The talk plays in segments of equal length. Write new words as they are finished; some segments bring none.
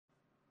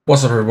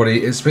What's up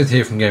everybody, it's Smith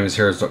here from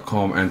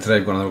GamersHeroes.com, and today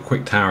I've got another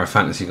quick Tower of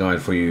Fantasy guide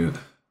for you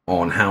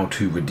on how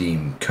to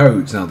redeem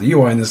codes. Now the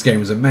UI in this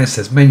game is a mess,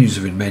 there's menus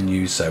within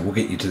menus, so we'll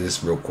get you to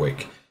this real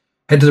quick.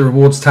 Head to the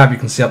rewards tab, you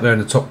can see up there in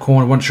the top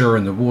corner. Once you're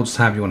in the rewards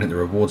tab, you want to hit the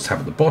rewards tab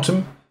at the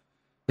bottom.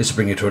 This will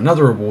bring you to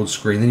another rewards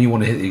screen, then you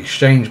want to hit the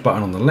exchange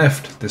button on the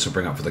left. This will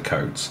bring up for the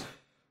codes.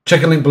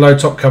 Check a link below,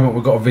 top comment,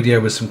 we've got a video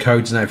with some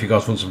codes now if you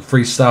guys want some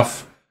free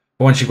stuff.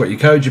 Once you've got your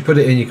code, you put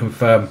it in, you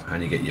confirm,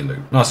 and you get your loot.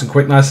 Nice and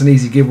quick, nice and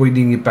easy giveaway,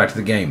 leading you back to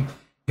the game.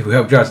 If we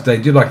helped you out today,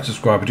 do like and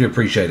subscribe, I do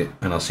appreciate it,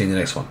 and I'll see you in the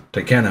next one.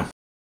 Take care now.